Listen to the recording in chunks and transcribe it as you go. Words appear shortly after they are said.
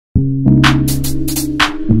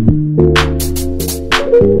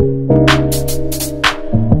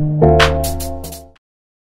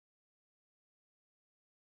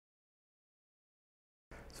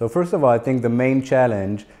So first of all, I think the main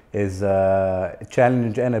challenge is a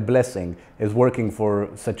challenge and a blessing is working for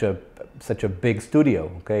such a big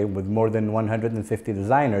studio, okay, with more than 150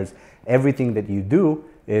 designers. Everything that you do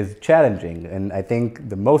is challenging, and I think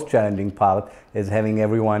the most challenging part is having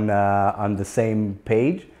everyone on the same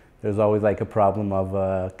page. There's always like a problem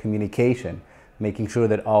of communication, making sure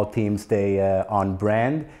that all teams stay on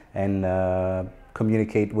brand and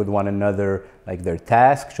communicate with one another, like their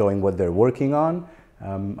tasks, showing what they're working on.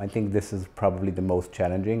 I think this is probably the most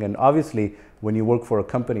challenging. And obviously, when you work for a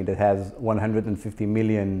company that has 150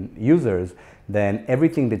 million users, then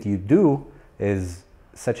everything that you do is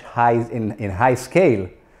such in high scale.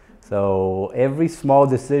 So every small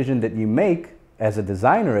decision that you make as a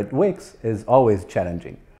designer at Wix is always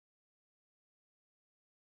challenging.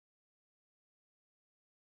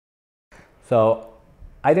 So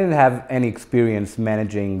I didn't have any experience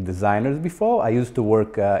managing designers before. I used to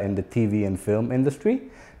work in the TV and film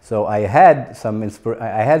industry. So I had some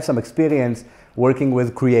experience working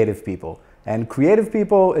with creative people. And creative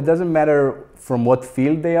people, it doesn't matter from what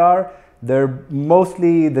field they are, they're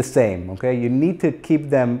mostly the same, okay? You need to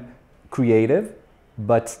keep them creative,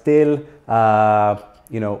 but still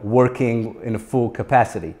working in a full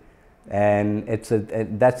capacity. And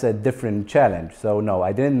that's a different challenge. So no,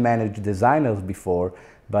 I didn't manage designers before,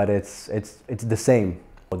 but it's the same.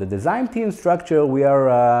 For the design team structure, we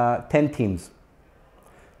are 10 teams.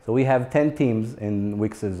 So we have 10 teams in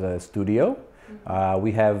Wix's studio.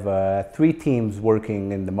 We have 3 teams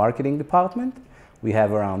working in the marketing department. We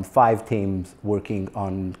have around 5 teams working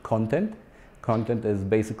on content. Content is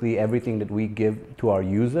basically everything that we give to our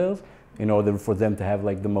users in order for them to have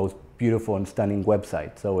like the most beautiful and stunning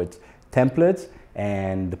website. So it's templates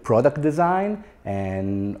and the product design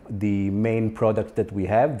and the main product that we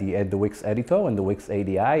have, the Wix editor and the Wix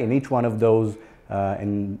ADI. In each one of those,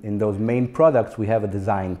 in those main products, we have a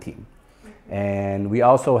design team. And we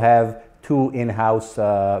also have 2 in-house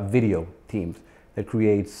video teams that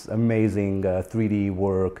creates amazing 3D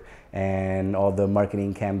work and all the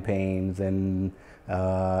marketing campaigns and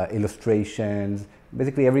illustrations,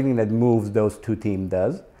 basically everything that moves those 2 teams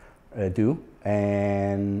do.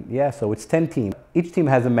 And yeah, so it's 10 teams. Each team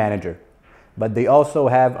has a manager, but they also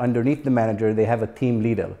have underneath the manager, they have a team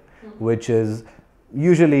leader, which is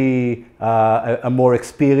usually a more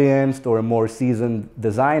experienced or a more seasoned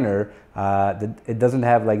designer. It doesn't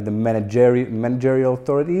have like the managerial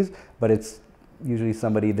authorities, but it's usually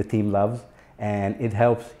somebody the team loves, and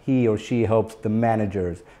he or she helps the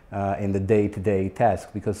managers in the day-to-day task,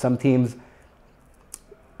 because some teams,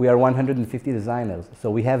 we are 150 designers, so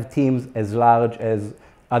we have teams as large as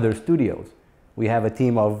other studios. We have a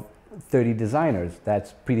team of 30 designers.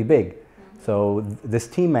 That's pretty big. So this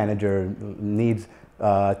team manager needs 2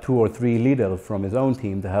 or 3 leaders from his own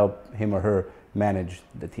team to help him or her manage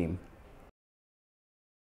the team.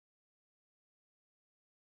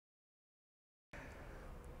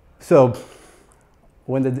 So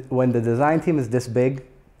when the design team is this big,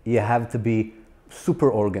 you have to be super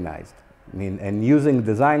organized. I mean, and using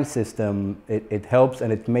design system, it helps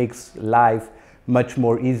and it makes life much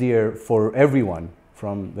more easier for everyone,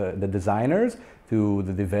 from the designers to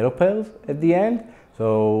the developers at the end.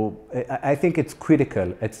 So I think it's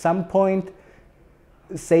critical. At some point,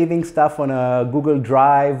 saving stuff on a Google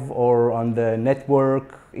Drive or on the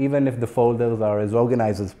network, even if the folders are as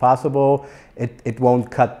organized as possible, it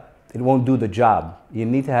won't do the job. You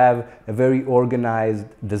need to have a very organized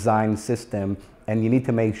design system, and you need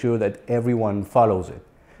to make sure that everyone follows it.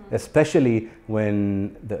 Especially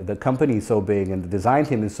when the company is so big and the design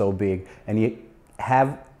team is so big, and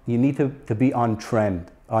you need to be on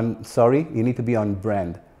trend. You need to be on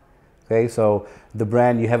brand. Okay, so the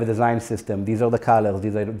brand, you have a design system. These are the colors,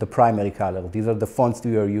 these are the primary colors, these are the fonts that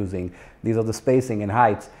you are using, these are the spacing and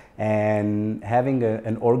heights. And having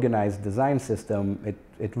an organized design system,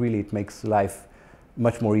 it really makes life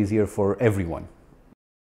much more easier for everyone.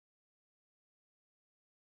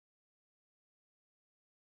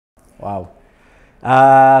 Wow.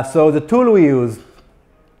 So the tool we use,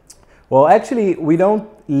 well, actually, we don't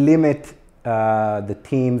limit the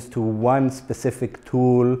teams to one specific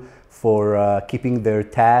tool for keeping their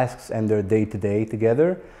tasks and their day-to-day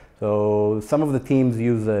together. So some of the teams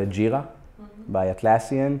use Jira by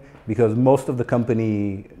Atlassian, because most of the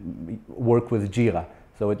company work with Jira.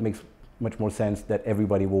 So it makes much more sense that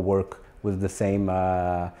everybody will work with the same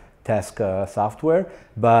task software.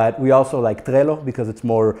 But we also like Trello because it's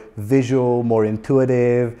more visual, more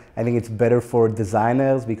intuitive. I think it's better for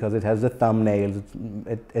designers because it has the thumbnails.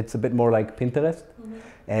 It's a bit more like Pinterest.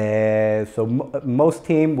 So most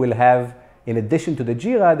team will have, in addition to the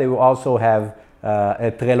Jira, they will also have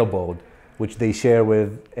a Trello board, which they share with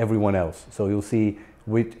everyone else. So you'll see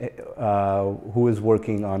which, who is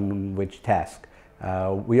working on which task.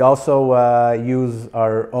 We also use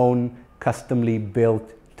our own customly built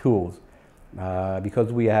tools.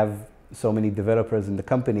 Because we have so many developers in the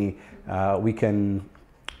company, we can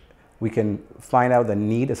find out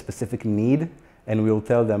a specific need, and we'll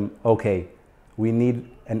tell them, okay, we need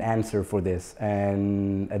an answer for this.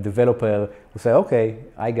 And a developer will say, okay,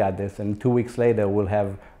 I got this. And 2 weeks later, we'll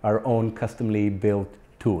have our own customly built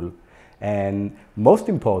tool. And most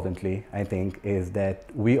importantly, I think, is that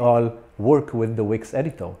we all work with the Wix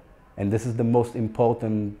editor. And this is the most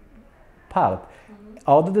important part.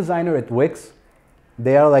 All the designers at Wix,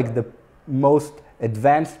 they are like the most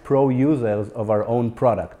advanced pro users of our own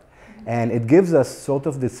product. And it gives us sort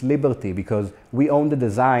of this liberty because we own the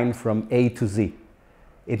design from A to Z.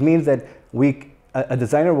 It means that a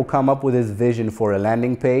designer will come up with his vision for a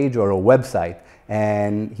landing page or a website,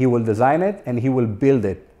 and he will design it and he will build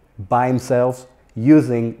it by himself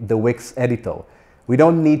using the Wix editor. We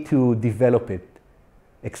don't need to develop it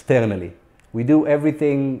externally. We do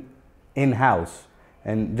everything in-house.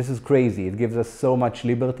 And this is crazy. It gives us so much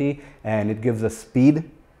liberty, and it gives us speed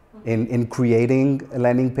in creating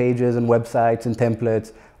landing pages and websites and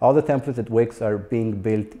templates. All the templates at Wix are being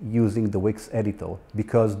built using the Wix editor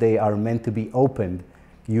because they are meant to be opened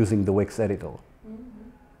using the Wix editor.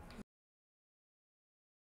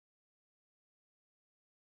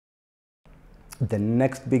 The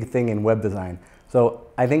next big thing in web design. So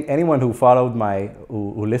I think anyone who followed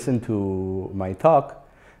who listened to my talk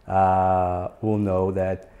will know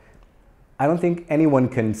that I don't think anyone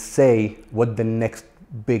can say what the next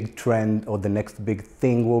big trend or the next big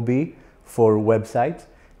thing will be for websites,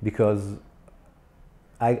 because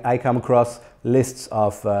I come across lists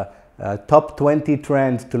of top 20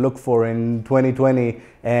 trends to look for in 2020,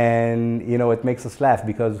 and you know, it makes us laugh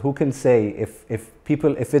because who can say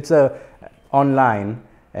if it's online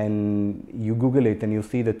and you Google it and you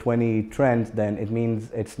see the 20 trends, then it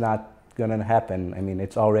means it's not gonna happen. I mean,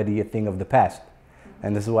 it's already a thing of the past.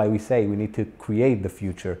 And this is why we say we need to create the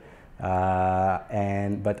future.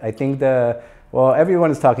 But I think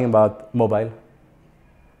everyone is talking about mobile.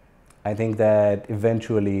 I think that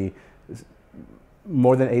eventually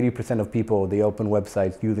more than 80% of people, they open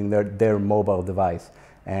websites using their mobile device.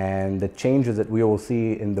 And the changes that we will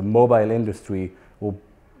see in the mobile industry will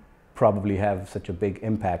probably have such a big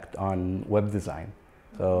impact on web design.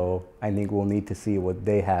 So I think we'll need to see what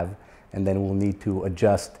they have, and then we'll need to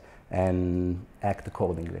adjust and act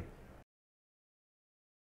accordingly.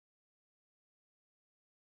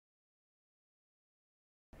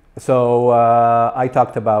 So I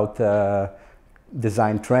talked about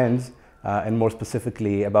design trends, and more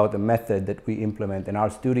specifically about a method that we implement in our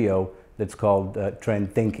studio that's called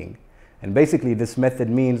trend thinking. And basically this method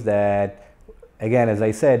means that, again, as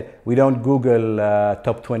I said, we don't Google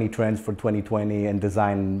top 20 trends for 2020 and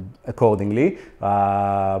design accordingly.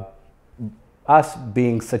 Us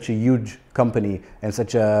being such a huge company and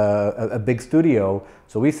such a big studio,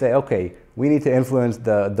 so we say, okay, we need to influence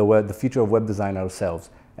the future of web design ourselves.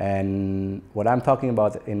 And what I'm talking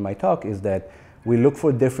about in my talk is that we look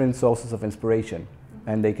for different sources of inspiration,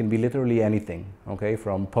 and they can be literally anything, okay,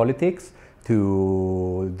 from politics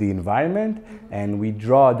to the environment, and we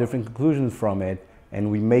draw different conclusions from it, and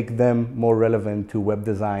we make them more relevant to web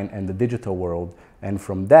design and the digital world. And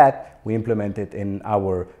from that, we implement it in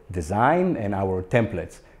our design and our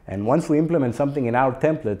templates. And once we implement something in our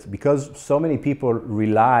templates, because so many people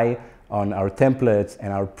rely on our templates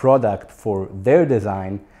and our product for their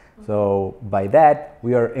design, so by that,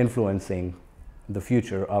 we are influencing the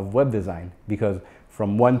future of web design, because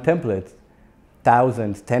from one template,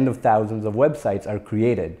 thousands, tens of thousands of websites are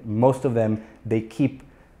created. Most of them, they keep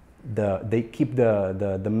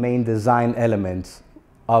the main design elements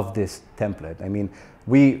of this template. I mean,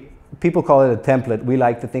 people call it a template. We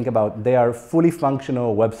like to think about they are fully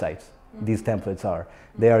functional websites. These templates are.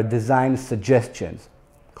 They are design suggestions.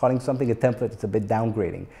 Calling something a template is a bit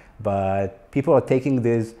downgrading, but people are taking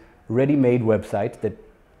these ready-made websites that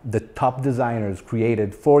the top designers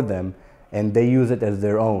created for them, and they use it as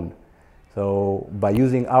their own. So by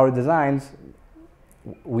using our designs,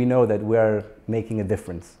 we know that we are making a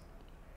difference.